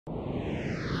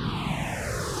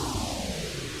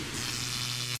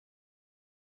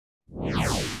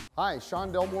Hi,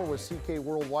 Sean Delmore with CK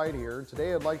Worldwide here, and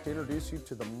today I'd like to introduce you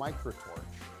to the Micro Torch.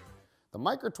 The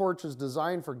Micro Torch is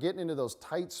designed for getting into those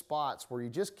tight spots where you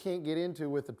just can't get into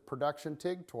with a production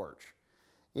TIG torch.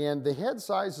 And the head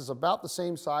size is about the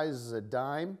same size as a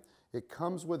dime. It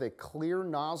comes with a clear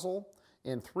nozzle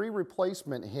and 3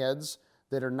 replacement heads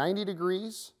that are 90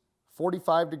 degrees,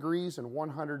 45 degrees, and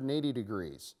 180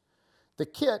 degrees. The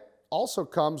kit also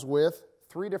comes with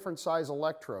 3 different size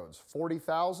electrodes, 40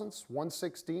 thousandths,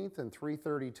 1/16, and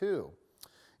 332.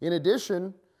 In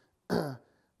addition,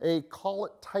 a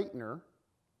collet tightener,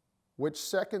 which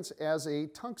seconds as a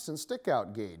tungsten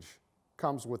stick-out gauge,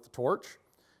 comes with the torch.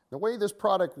 The way this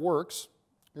product works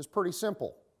is pretty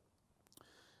simple.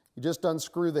 You just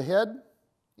unscrew the head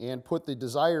and put the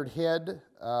desired head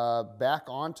back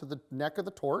onto the neck of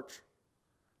the torch.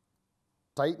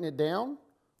 Tighten it down,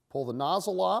 pull the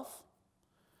nozzle off,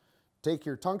 take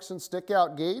your tungsten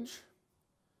stick-out gauge,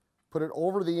 put it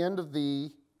over the end of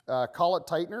the collet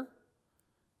tightener.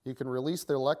 You can release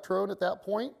the electrode at that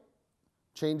point,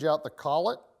 change out the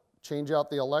collet, change out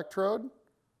the electrode,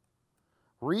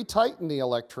 retighten the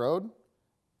electrode,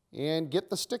 and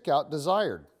get the stick-out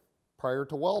desired prior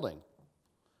to welding.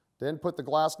 Then put the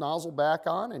glass nozzle back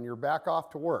on and you're back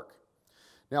off to work.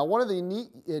 Now, one of the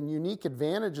unique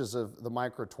advantages of the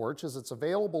Micro Torch is it's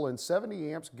available in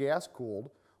 70 amps gas-cooled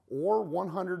or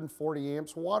 140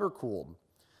 amps water-cooled.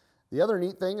 The other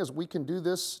neat thing is we can do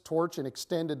this torch in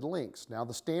extended lengths. Now,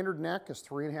 the standard neck is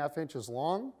 3.5 inches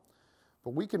long, but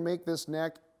we can make this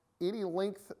neck any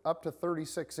length up to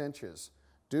 36 inches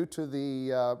due to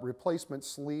the replacement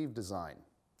sleeve design.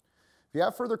 If you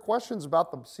have further questions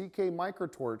about the CK Micro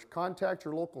Torch, contact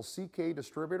your local CK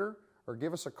distributor or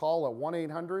give us a call at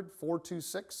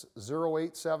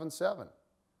 1-800-426-0877.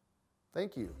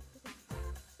 Thank you.